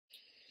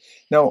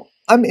Now,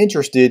 I'm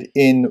interested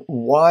in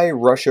why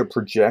Russia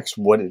projects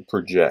what it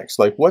projects.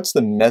 Like, what's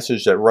the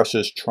message that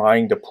Russia's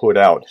trying to put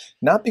out?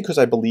 Not because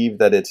I believe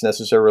that it's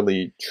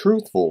necessarily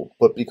truthful,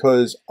 but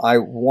because I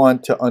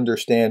want to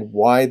understand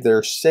why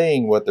they're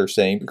saying what they're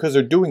saying, because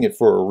they're doing it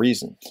for a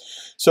reason.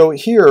 So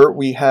here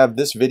we have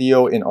this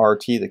video in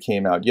RT that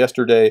came out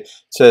yesterday. It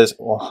says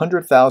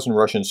 100,000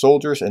 Russian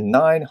soldiers and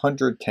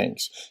 900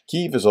 tanks.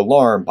 Kyiv is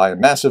alarmed by a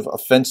massive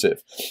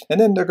offensive. And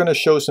then they're going to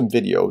show some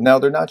video. Now,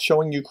 they're not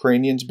showing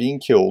Ukrainians being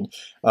killed,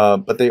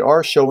 but they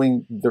are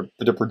showing,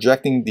 they're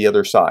projecting the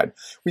other side.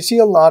 We see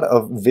a lot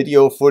of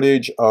video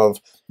footage of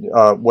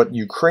what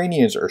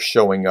Ukrainians are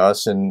showing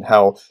us, and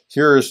how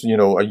here's,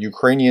 a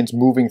Ukrainians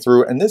moving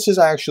through, and this is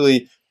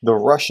actually the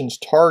Russians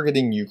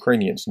targeting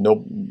Ukrainians.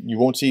 No, you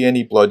won't see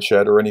any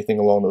bloodshed or anything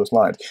along those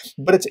lines.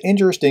 But it's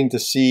interesting to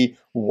see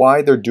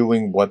why they're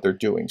doing what they're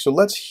doing. So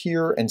let's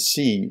hear and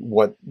see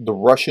what the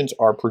Russians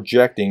are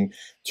projecting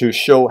to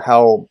show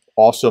how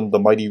awesome the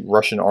mighty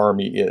Russian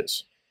army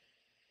is.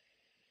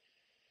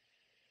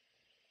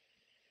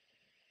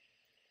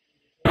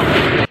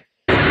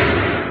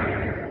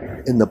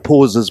 In the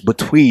pauses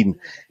between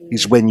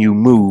is when you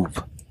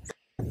move.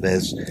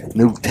 There's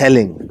no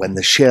telling when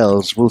the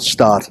shells will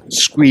start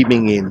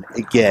screaming in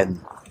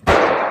again.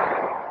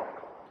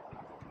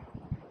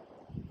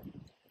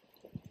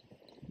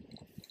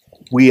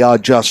 We are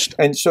just...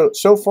 And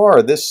so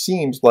far, this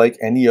seems like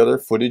any other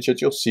footage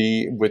that you'll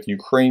see with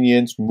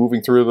Ukrainians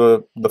moving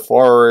through the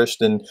forest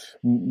and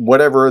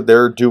whatever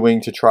they're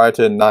doing to try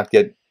to not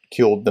get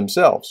killed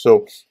themselves.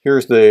 So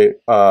here's the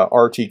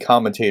RT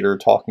commentator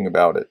talking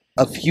about it.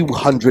 A few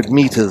hundred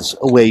meters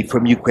away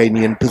from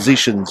Ukrainian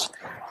positions.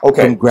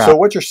 Okay, so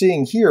what you're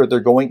seeing here, they're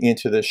going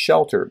into this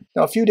shelter.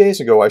 Now, a few days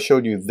ago, I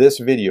showed you this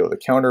video, the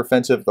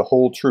counter-offensive, the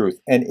whole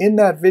truth. And in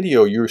that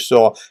video, you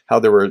saw how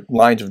there were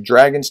lines of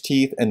dragon's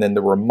teeth, and then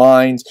there were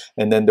mines,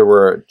 and then there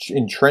were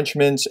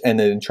entrenchments, and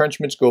the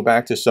entrenchments go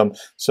back to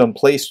some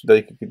place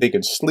they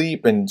could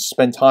sleep and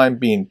spend time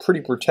being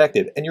pretty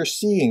protected. And you're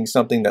seeing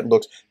something that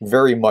looks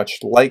very much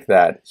like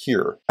that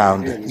here.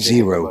 Round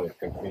zero.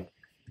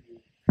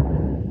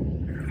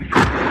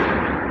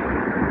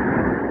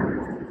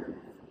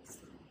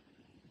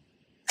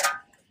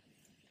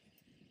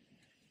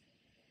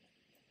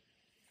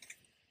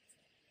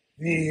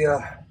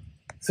 The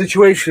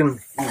situation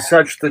is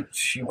such that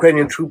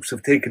Ukrainian troops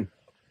have taken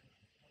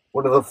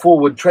one of the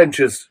forward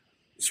trenches,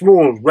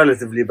 small,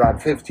 relatively,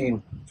 about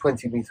 15,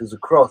 20 meters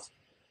across.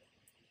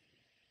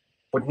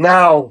 But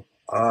now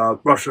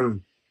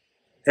Russian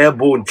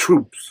airborne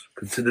troops,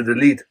 considered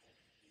elite,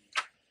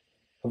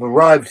 have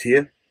arrived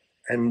here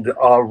and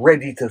are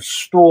ready to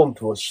storm,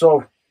 to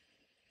assault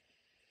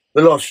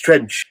the lost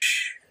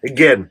trench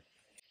again.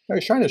 Now,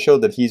 he's trying to show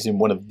that he's in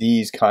one of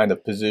these kind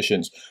of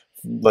positions.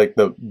 Like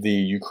the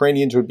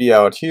Ukrainians would be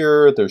out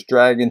here, there's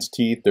dragon's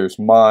teeth, there's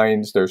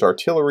mines, there's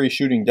artillery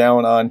shooting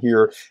down on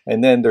here,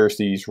 and then there's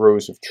these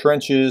rows of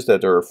trenches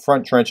that are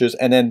front trenches,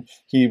 and then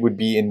he would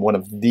be in one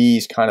of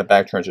these kind of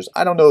back trenches.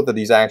 I don't know that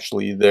he's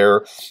actually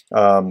there.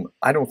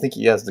 I don't think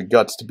he has the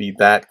guts to be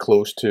that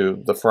close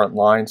to the front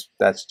lines.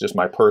 That's just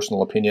my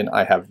personal opinion.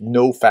 I have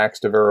no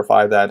facts to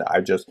verify that.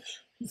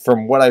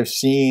 From what I've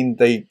seen,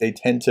 they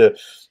tend to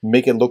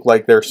make it look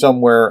like they're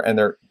somewhere and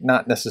they're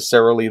not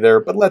necessarily there.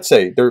 But let's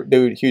say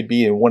he would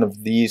be in one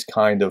of these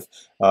kind of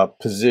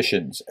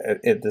positions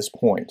at this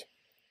point.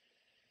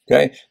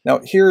 Okay,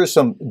 now here is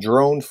some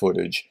drone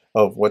footage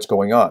of what's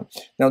going on.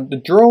 Now, the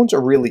drones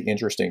are really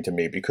interesting to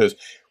me because,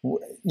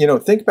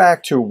 think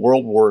back to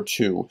World War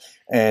II,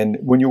 and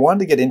when you wanted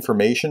to get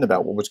information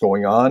about what was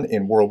going on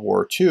in World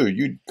War II,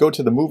 you'd go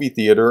to the movie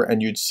theater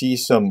and you'd see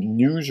some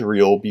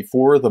newsreel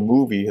before the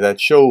movie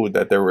that showed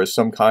that there was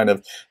some kind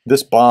of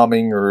this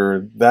bombing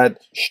or that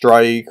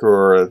strike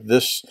or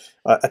this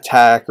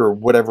attack or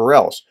whatever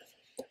else.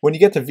 When you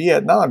get to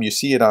Vietnam, you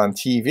see it on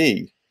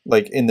TV.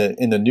 Like in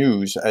the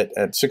news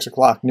at 6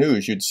 o'clock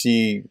news, you'd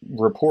see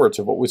reports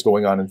of what was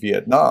going on in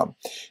Vietnam.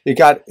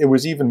 It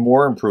was even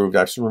more improved.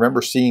 I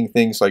remember seeing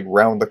things like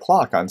round the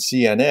clock on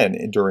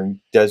CNN during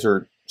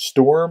Desert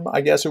Storm,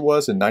 I guess it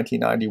was, in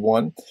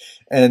 1991.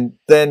 And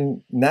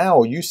then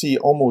now you see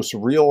almost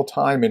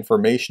real-time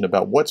information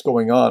about what's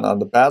going on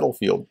the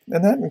battlefield,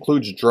 and that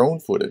includes drone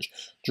footage.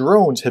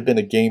 Drones have been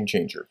a game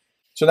changer.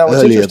 So now what's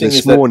Earlier interesting this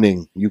is that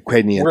morning,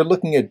 Ukrainian... we're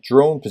looking at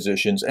drone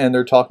positions, and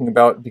they're talking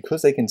about,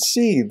 because they can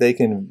see, they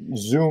can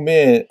zoom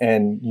in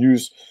and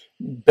use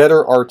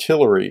better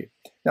artillery.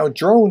 Now,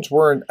 drones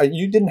weren't,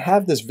 you didn't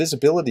have this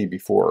visibility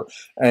before,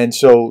 and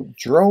so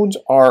drones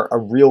are a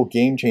real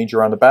game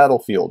changer on the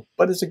battlefield,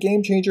 but it's a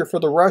game changer for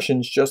the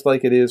Russians just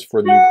like it is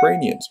for the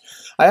Ukrainians.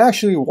 I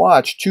actually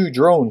watched two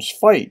drones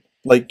fight.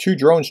 Like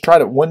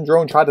one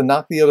drone tried to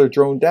knock the other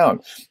drone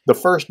down. The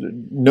first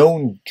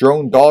known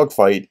drone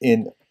dogfight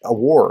in a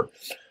war.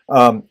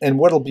 And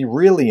what'll be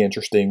really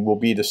interesting will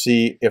be to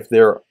see if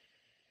there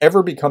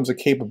ever becomes a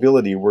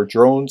capability where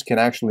drones can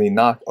actually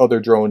knock other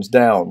drones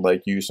down,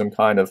 like use some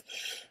kind of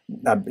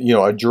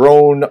a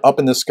drone up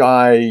in the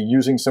sky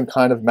using some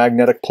kind of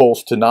magnetic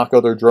pulse to knock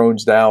other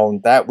drones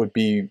down, that would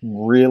be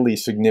really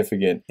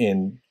significant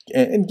and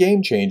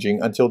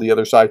game-changing until the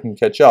other side can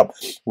catch up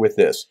with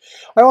this.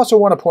 I also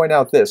want to point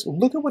out this.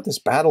 Look at what this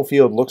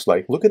battlefield looks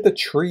like. Look at the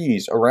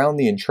trees around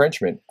the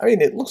entrenchment. I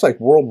mean, it looks like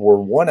World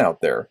War I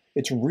out there.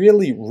 It's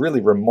really,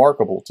 really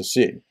remarkable to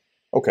see.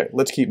 Okay,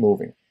 let's keep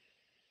moving.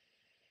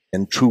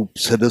 And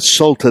troops had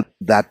assaulted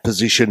that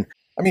position.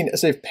 I mean,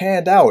 as they've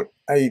panned out,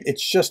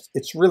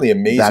 it's really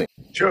amazing.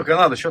 They're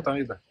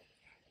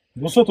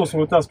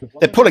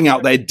pulling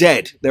out their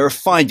dead. There are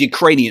 5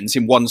 Ukrainians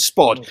in one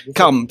spot.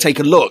 Come, take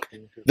a look.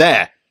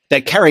 There.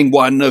 They're carrying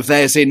one of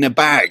theirs in a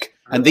bag.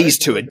 And these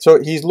two are...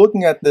 So he's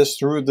looking at this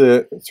through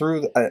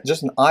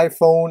just an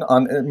iPhone.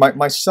 On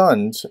my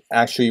sons,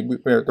 actually,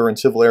 they're in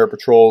Civil Air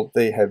Patrol.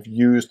 They have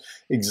used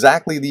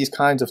exactly these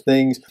kinds of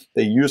things.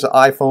 They use an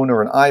iPhone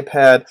or an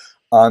iPad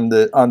on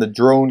the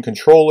drone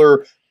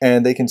controller,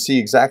 and they can see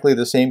exactly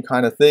the same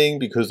kind of thing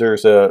because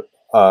there's a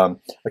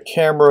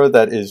camera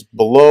that is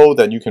below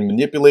that you can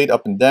manipulate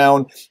up and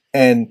down,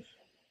 and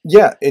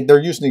yeah,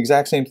 they're using the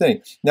exact same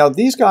thing. Now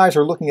these guys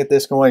are looking at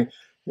this going,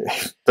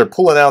 they're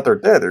pulling out their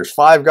dead. There's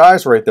 5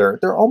 guys right there.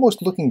 They're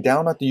almost looking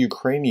down at the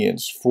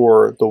Ukrainians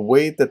for the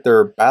way that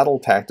their battle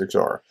tactics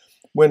are,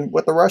 when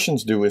what the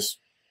Russians do is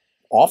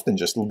often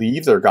just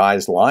leave their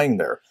guys lying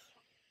there.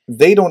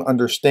 They don't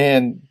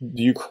understand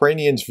the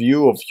Ukrainians'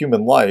 view of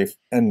human life,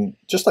 and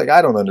just like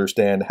I don't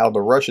understand how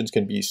the Russians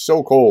can be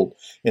so cold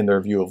in their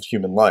view of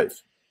human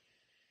life.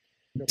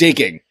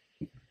 Digging.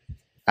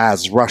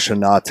 As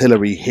Russian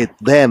artillery hit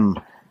them,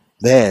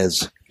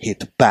 theirs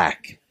hit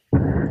back.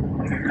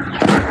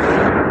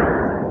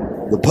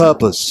 The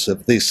purpose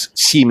of this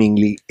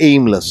seemingly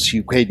aimless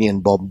Ukrainian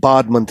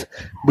bombardment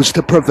was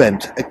to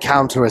prevent a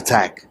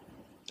counterattack.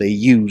 They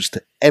used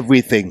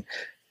everything.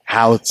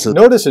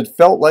 Notice it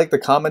felt like the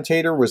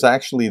commentator was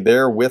actually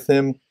there with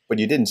him, but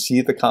you didn't see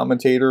the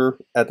commentator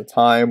at the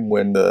time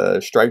when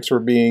the strikes were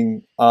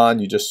being on.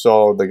 You just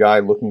saw the guy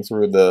looking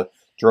through the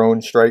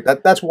drone strike.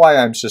 That's why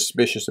I'm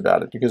suspicious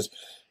about it, because,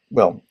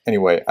 well,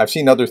 anyway, I've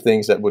seen other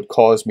things that would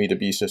cause me to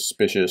be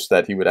suspicious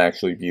that he would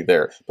actually be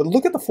there. But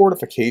look at the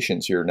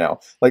fortifications here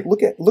now. Like,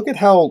 look at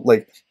how,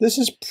 like, this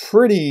is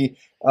pretty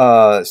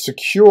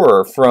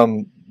secure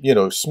from,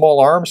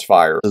 small arms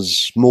fire.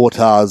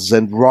 Mortars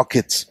and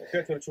rockets.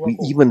 We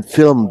even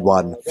filmed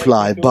one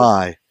fly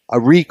by.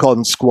 A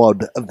recon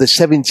squad of the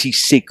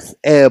 76th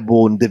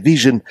Airborne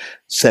Division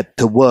set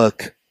to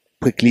work,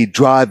 quickly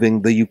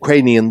driving the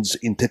Ukrainians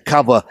into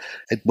cover.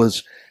 It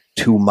was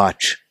too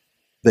much.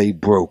 They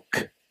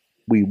broke.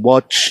 We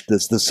watched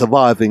as the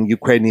surviving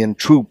Ukrainian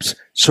troops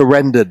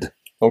surrendered.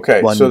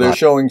 Okay, so they're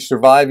showing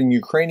surviving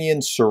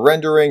Ukrainians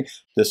surrendering.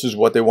 This is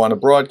what they want to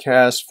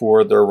broadcast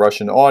for their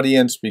Russian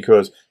audience,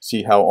 because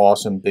see how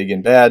awesome, big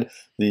and bad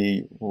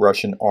the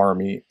Russian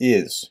army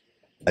is.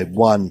 By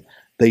one,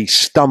 they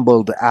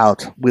stumbled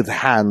out with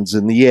hands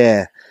in the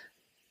air.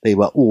 They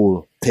were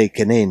all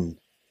taken in.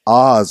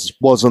 Ours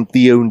wasn't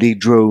the only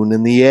drone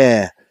in the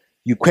air.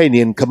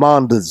 Ukrainian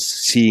commanders,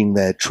 seeing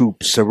their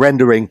troops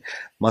surrendering,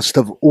 must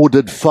have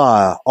ordered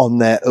fire on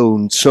their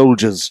own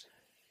soldiers.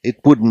 It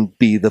wouldn't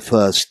be the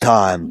first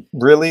time.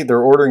 Really?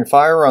 They're ordering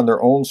fire on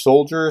their own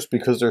soldiers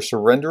because they're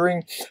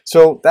surrendering?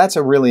 So that's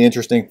a really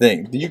interesting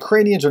thing. The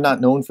Ukrainians are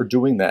not known for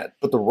doing that,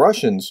 but the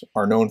Russians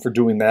are known for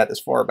doing that as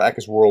far back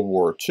as World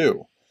War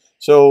II.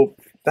 So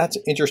that's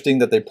interesting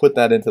that they put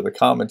that into the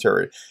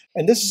commentary.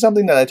 And this is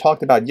something that I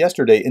talked about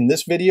yesterday in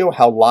this video,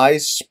 how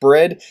lies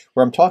spread,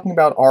 where I'm talking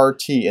about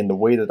RT and the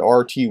way that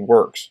RT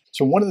works.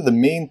 So one of the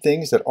main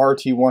things that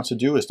RT wants to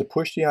do is to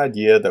push the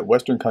idea that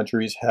Western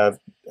countries have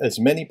as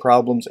many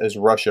problems as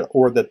Russia,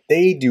 or that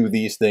they do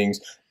these things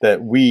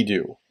that we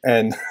do.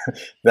 And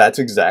that's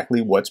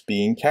exactly what's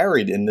being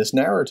carried in this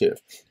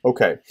narrative.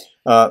 Okay,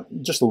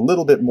 just a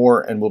little bit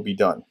more and we'll be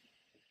done.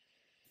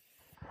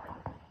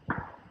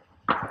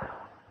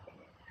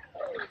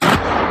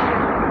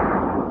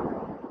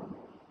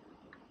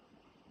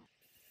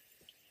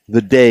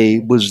 The day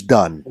was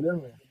done.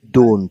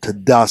 Dawn to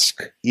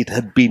dusk, it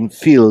had been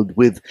filled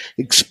with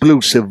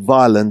explosive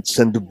violence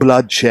and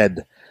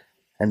bloodshed,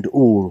 and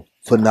all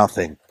for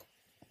nothing.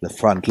 The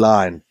front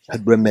line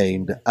had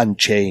remained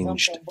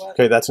unchanged.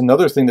 Okay, that's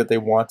another thing that they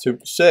want to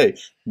say.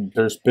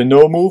 There's been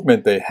no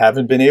movement. They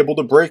haven't been able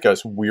to break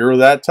us. We're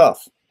that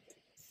tough.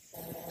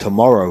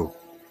 Tomorrow,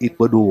 it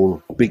would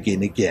all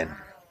begin again.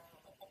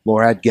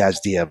 Murad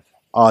Gazdiev,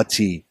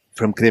 RT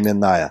from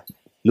Kremenaya,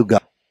 Lugansk.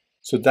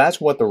 So that's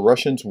what the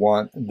Russians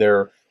want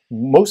their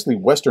mostly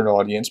Western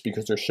audience,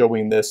 because they're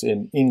showing this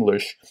in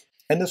English.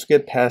 And this will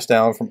get passed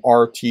down from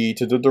RT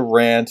to the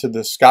Duran to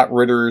the Scott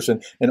Ritters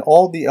and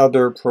all the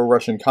other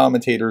pro-Russian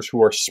commentators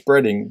who are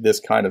spreading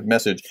this kind of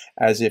message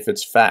as if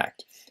it's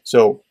fact.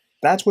 So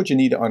that's what you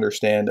need to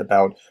understand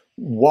about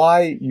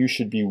why you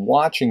should be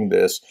watching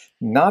this,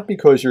 not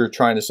because you're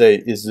trying to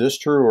say, is this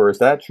true or is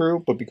that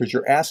true, but because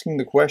you're asking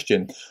the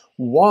question,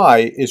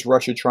 why is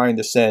Russia trying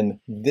to send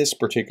this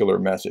particular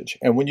message?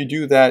 And when you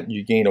do that,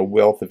 you gain a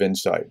wealth of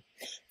insight.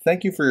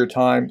 Thank you for your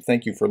time.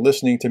 Thank you for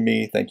listening to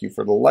me. Thank you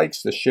for the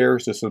likes, the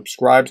shares, the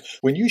subscribes.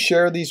 When you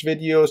share these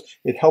videos,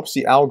 it helps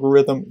the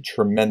algorithm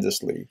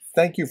tremendously.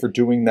 Thank you for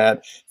doing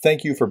that.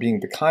 Thank you for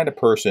being the kind of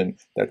person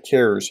that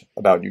cares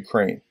about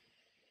Ukraine.